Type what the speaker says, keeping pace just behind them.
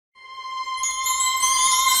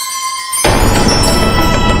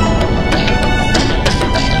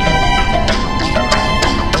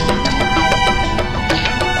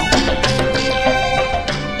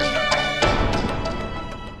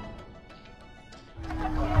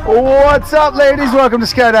What's up, ladies? Welcome to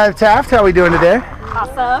Skydive Taft. How are we doing today?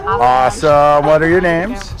 Awesome. Awesome. What are your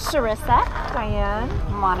names? Charissa, Diane,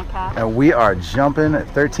 Monica. And we are jumping at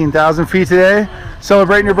 13,000 feet today.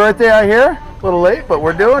 Celebrating your birthday out here. A little late, but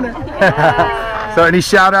we're doing it. Yeah. So any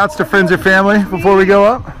shout outs to friends or family before we go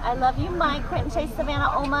up? I love you, Mike, Quentin, Chase,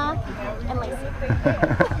 Savannah, Oma, and Lacey.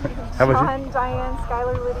 How about Sean, Diane,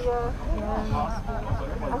 Skylar, Lydia, and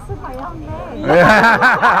I said my own name.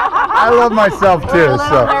 I love myself too.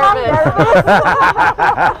 So.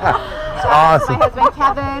 Awesome. My husband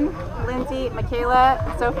Kevin, Lindsay,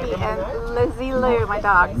 Michaela, Sophie, and Lizzie Lou, my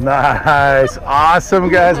dog. Nice. Awesome,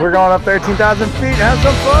 guys. We're going up 13,000 feet. Have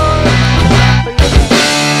some fun.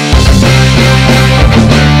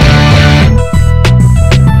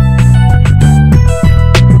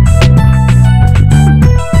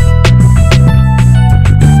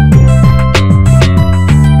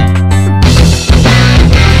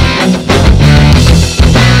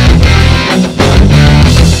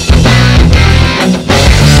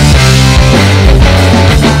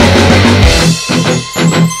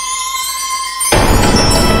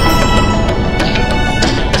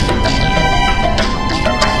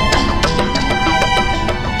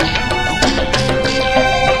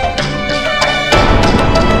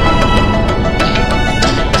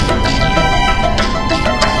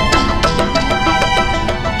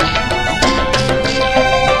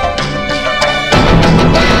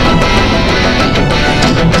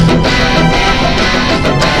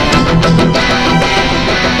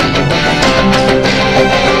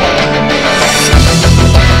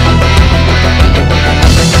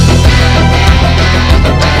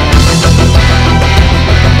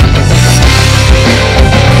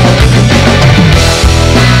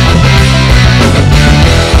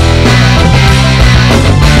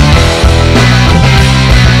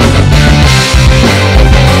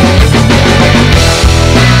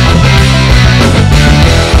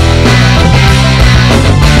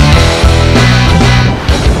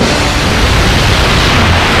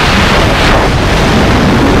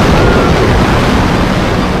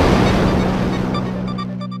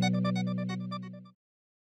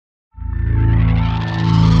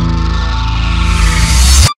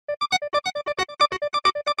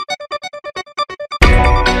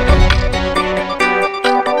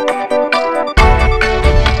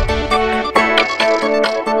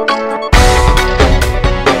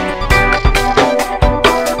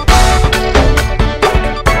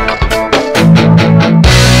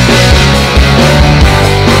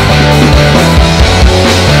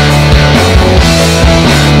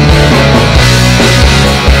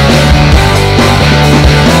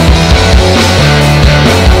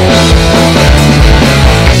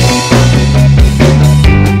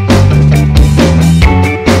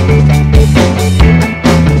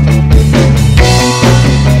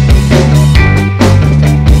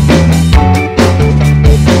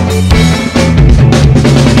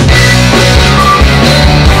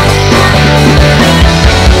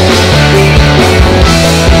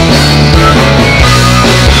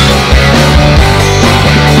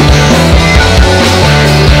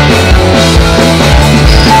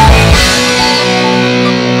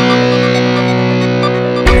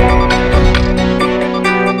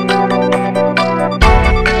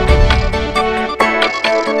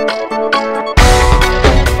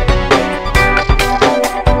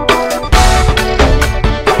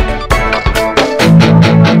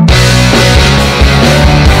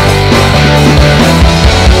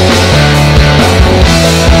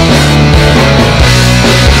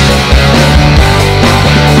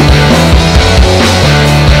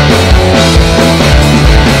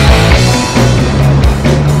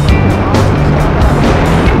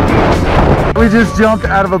 We just jumped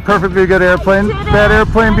out of a perfectly good airplane. That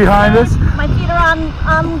airplane behind us. My feet are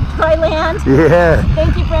on dry land. Yeah.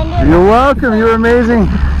 Thank you, Brendan. You're welcome. You're amazing.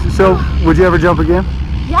 So, would you ever jump again?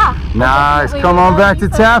 Yeah. Nice. Come on back to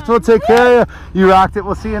Taft. We'll take care of you. You rocked it.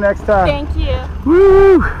 We'll see you next time. Thank you.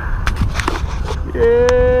 Woo!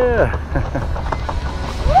 Yeah.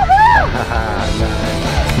 Woohoo!